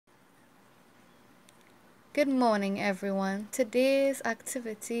Good morning, everyone. Today's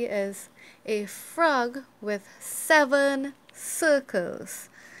activity is a frog with 7 circles.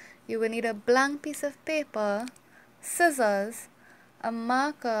 You will need a blank piece of paper, scissors, a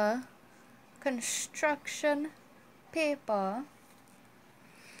marker, construction paper,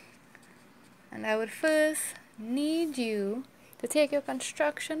 and I would first need you to take your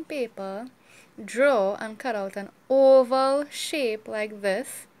construction paper, draw and cut out an oval shape like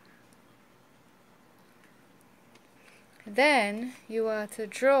this. Then you are to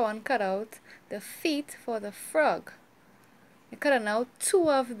draw and cut out the feet for the frog. You cut out 2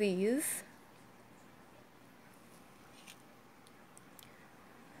 of these.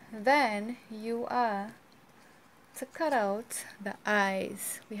 Then you are to cut out the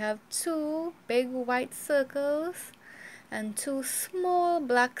eyes. We have 2 big white circles and 2 small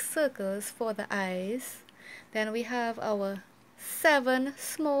black circles for the eyes. Then we have our 7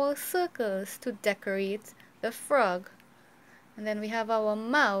 small circles to decorate the frog. And then we have our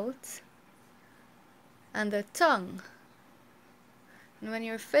mouth and the tongue. And when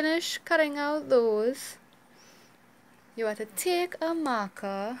you're finished cutting out those, you have to take a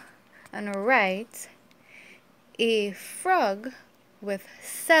marker and write a frog with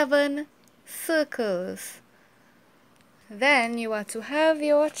 7 circles. Then you are to have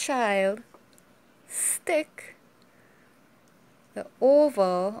your child stick the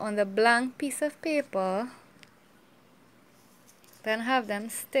oval on the blank piece of paper. Then have them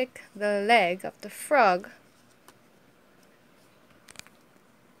stick the leg of the frog.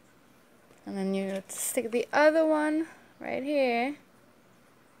 And then you stick the other one right here.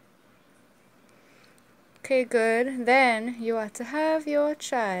 Okay, good. Then you are to have your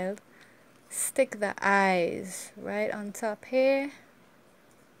child stick the eyes right on top here.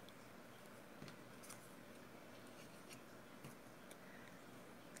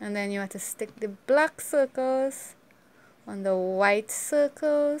 And then you have to stick the black circles on the white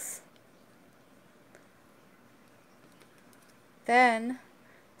circles. Then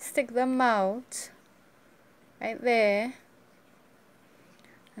stick the mouth right there.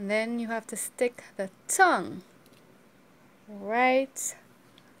 And then you have to stick the tongue right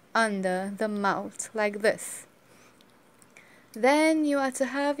under the mouth like this. Then you are to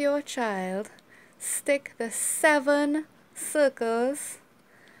have your child stick the 7 circles.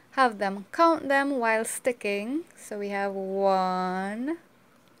 Have them count them while sticking. So we have 1,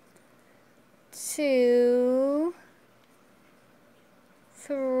 2,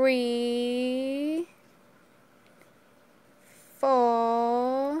 3,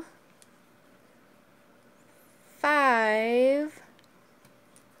 4, 5,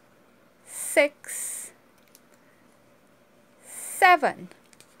 6, 7.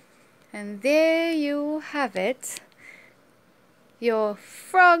 And there you have it. Your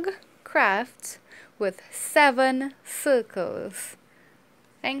frog craft with 7 circles.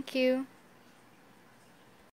 Thank you.